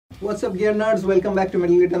What's up, gear nerds? Welcome back to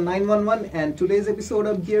Metal Guitar 911, and today's episode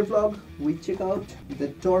of Gear Vlog, we check out the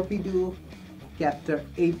Torpedo Captor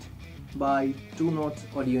 8 by 2 Notes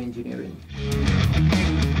Audio Engineering.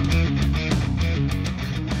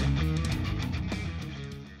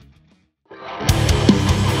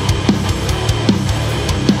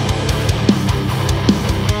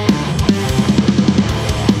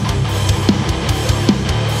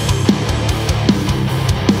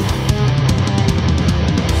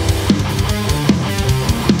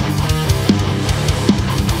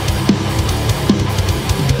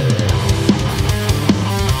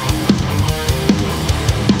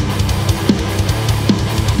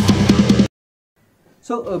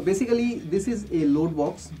 So basically this is a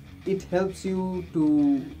Loadbox. It helps you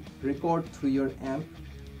to record through your amp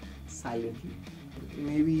silently.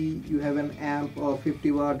 Maybe you have an amp of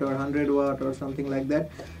 50 watt or 100 watt or something like that,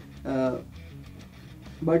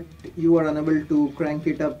 but you are unable to crank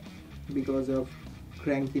it up because of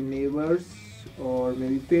cranky neighbors or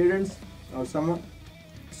maybe parents or someone.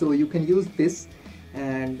 So you can use this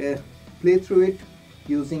and play through it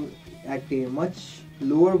using at a much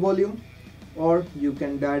lower volume, or you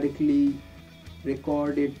can directly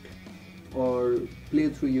record it or play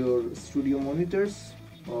through your studio monitors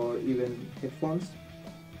or even headphones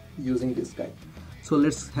using this guy. So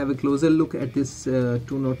let's have a closer look at this 2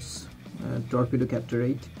 Notes Torpedo Captor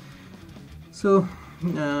 8. So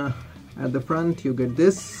at the front you get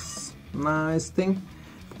this nice thing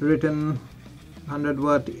written 100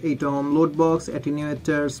 watt 8 ohm Loadbox,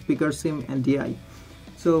 attenuator, speaker sim and DI.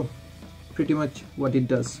 So pretty much what it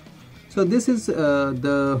does. So this is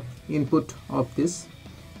the input of this,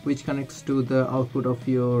 which connects to the output of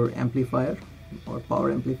your amplifier or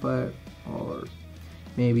power amplifier or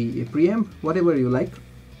maybe a preamp, whatever you like.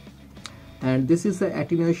 And this is the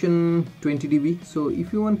attenuation 20 dB. So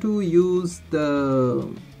if you want to use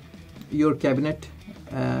your cabinet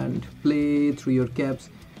and play through your cabs,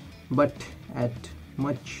 but at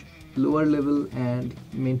much lower level and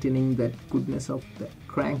maintaining that goodness of the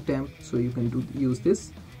cranked amp, so you can use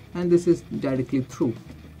this. And this is directly through,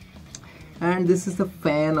 and this is the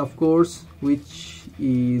fan, of course, which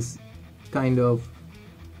is kind of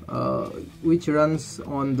which runs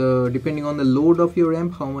on the depending on the load of your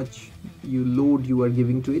amp, how much load you are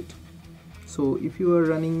giving to it. So if you are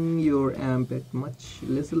running your amp at much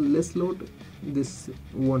less load, this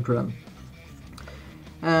won't run.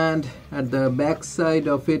 And at the back side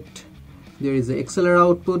of it there is the XLR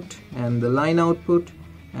output and the line output,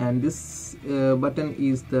 and this button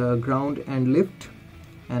is the ground and lift,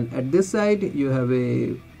 and at this side you have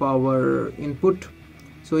a power input.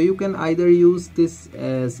 So you can either use this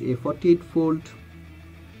as a 48 volt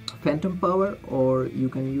phantom power, or you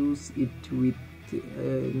can use it with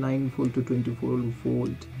 9 volt to 24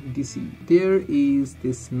 volt DC. There is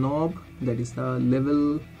this knob that is the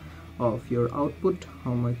level of your output,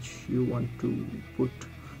 how much you want to put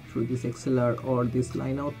through this XLR or this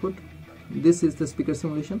line output. This is the speaker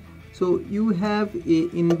simulation. So you have a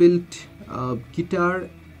inbuilt guitar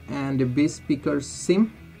and a bass speaker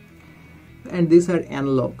sim, and these are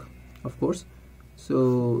analog, of course.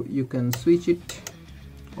 So you can switch it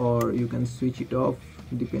or you can switch it off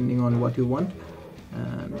depending on what you want.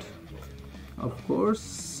 And of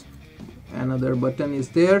course another button is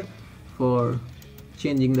there for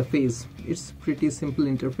changing the phase. It's pretty simple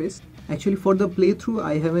interface. Actually, for the playthrough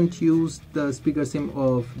I haven't used the speaker sim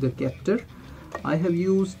of the Captor. I have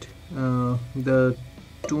used the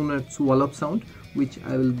 2 Notes wallop sound, which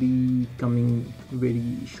I will be coming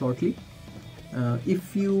very shortly.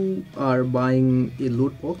 If you are buying a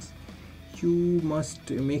Loadbox, you must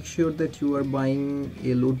make sure that you are buying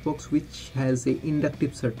a Loadbox which has a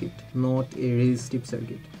inductive circuit, not a resistive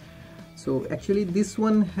circuit. So actually this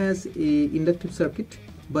one has a inductive circuit,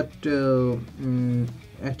 but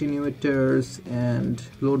attenuators and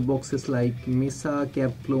Loadboxes like Mesa,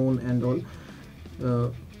 Cap Clone and all,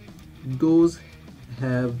 those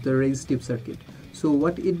have the resistive circuit. So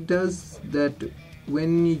what it does, that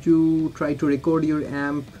when you try to record your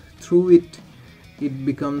amp through it, it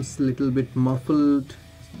becomes a little bit muffled,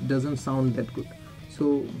 doesn't sound that good.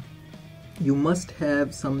 So you must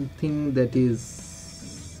have something that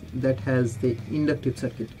has the inductive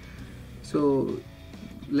circuit. So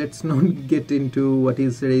let's not get into what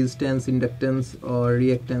is resistance, inductance or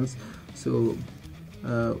reactance. So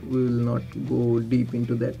we will not go deep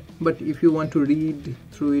into that, but if you want to read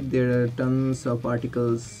through it, there are tons of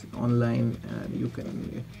articles online and you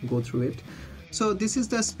can go through it. So this is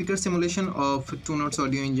the speaker simulation of 2 Notes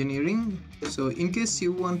Audio Engineering. So in case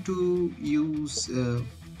you want to use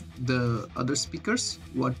the other speakers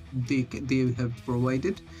what they have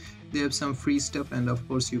provided, they have some free stuff, and of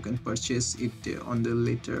course you can purchase it on the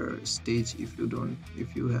later stage if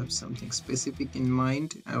you have something specific in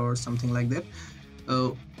mind or something like that.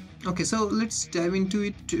 Okay, so let's dive into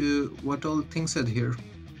it. What all things are here?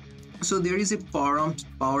 So there is a power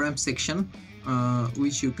amp section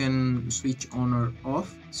which you can switch on or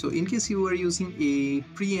off. So in case you are using a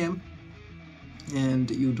preamp and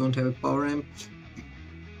you don't have a power amp,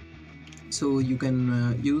 so you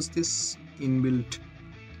can use this inbuilt.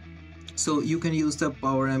 So you can use the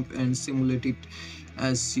power amp and simulate it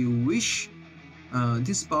as you wish.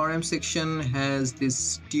 This power amp section has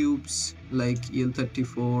these tubes like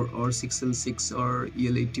EL34 or 6L6 or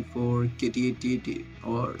EL84, KT8080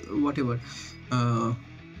 or whatever.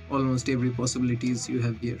 Almost every possibilities you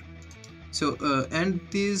have here. So and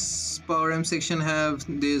this power amp section have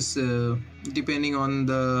this depending on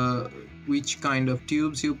the which kind of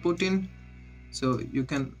tubes you put in. So you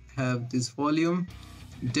can have this volume,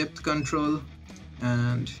 depth control,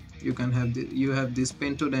 and you can have this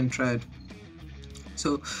pentode and triad.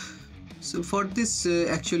 So for this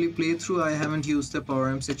actually playthrough, I haven't used the power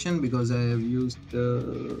amp section because I have used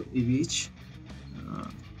the EVH.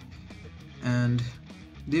 And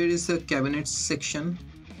there is a cabinets section.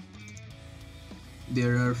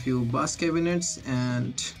 There are a few bass cabinets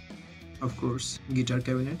and of course guitar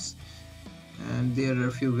cabinets, and there are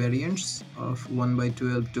a few variants of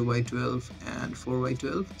 1x12, 2x12 and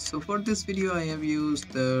 4x12. So for this video I have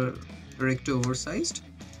used the recto oversized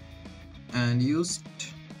and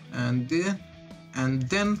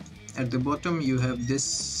then at the bottom you have this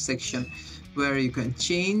section where you can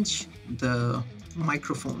change the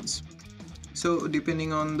microphones. So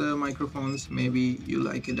depending on the microphones, maybe you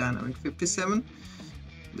like a dynamic 57,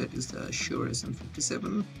 that is the Shure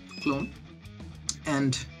SM57 clone,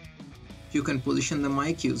 and you can position the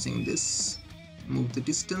mic using this. Move the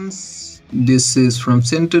distance. This is from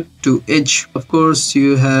center to edge. Of course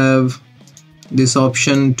you have this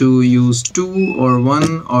option to use 2 or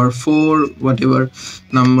 1 or 4, whatever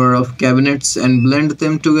number of cabinets, and blend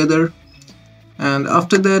them together. And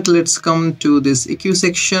after that, let's come to this EQ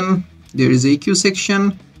section. There is a EQ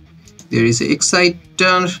section. There is a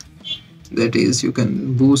exciter, that is you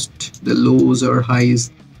can boost the lows or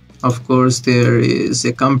highs. Of course there is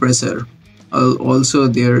a compressor. Also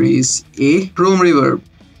there is a chrome reverb.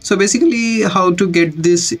 So basically how to get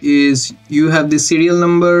this is you have the serial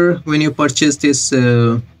number when you purchase this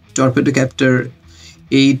Torpedo Captor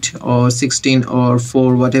 8 or 16 or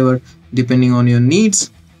 4, whatever, depending on your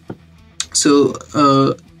needs. So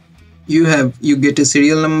you get a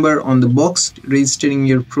serial number on the box registering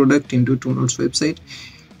your product into TuneNotes website.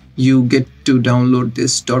 You get to download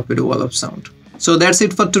this Torpedo wall of sound. So that's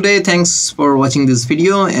it for today. Thanks for watching this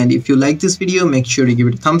video, and if you like this video, make sure to give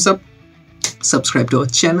it a thumbs up, subscribe to our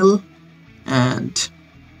channel, and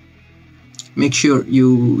make sure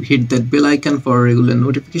you hit that bell icon for regular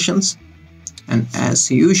notifications. And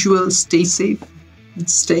as usual, stay safe and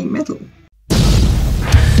stay metal.